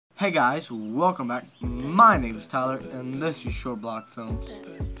Hey guys, welcome back. My name is Tyler, and this is Short Block Films.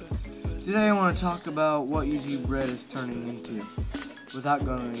 Today I want to talk about what YouTube Red is turning into. Without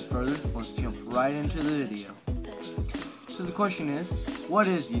going any further, let's jump right into the video. So the question is, what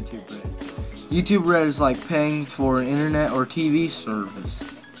is YouTube Red? YouTube Red is like paying for an internet or TV service.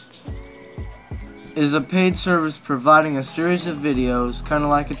 It is a paid service providing a series of videos, kind of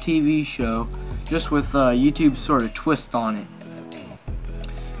like a TV show, just with YouTube's sort of twist on it.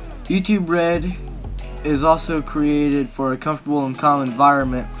 YouTube Red is also created for a comfortable and calm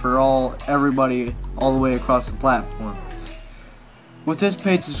environment for everybody all the way across the platform. With this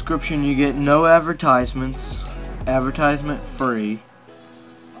paid subscription you get no advertisements, advertisement free.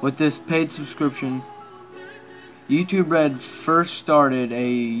 With this paid subscription, YouTube Red first started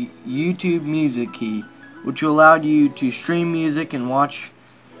a YouTube Music key, which allowed you to stream music and watch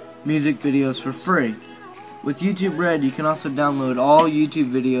music videos for free. With YouTube Red, you can also download all YouTube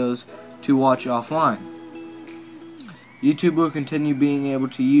videos to watch offline. YouTube will continue being able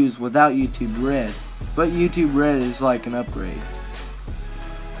to use without YouTube Red, but YouTube Red is like an upgrade.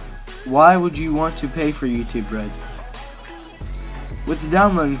 Why would you want to pay for YouTube Red? With the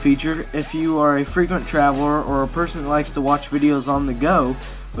downloading feature, if you are a frequent traveler or a person that likes to watch videos on the go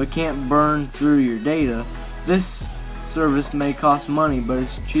but can't burn through your data, this service may cost money, but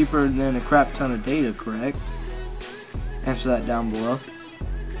it's cheaper than a crap ton of data, correct? Answer that down below.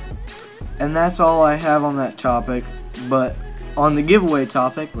 And that's all I have on that topic, but on the giveaway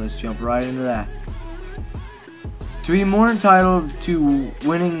topic, let's jump right into that. To be more entitled to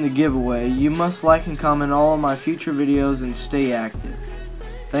winning the giveaway, you must like and comment all of my future videos and stay active.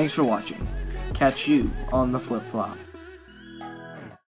 Thanks for watching. Catch you on the flip-flop.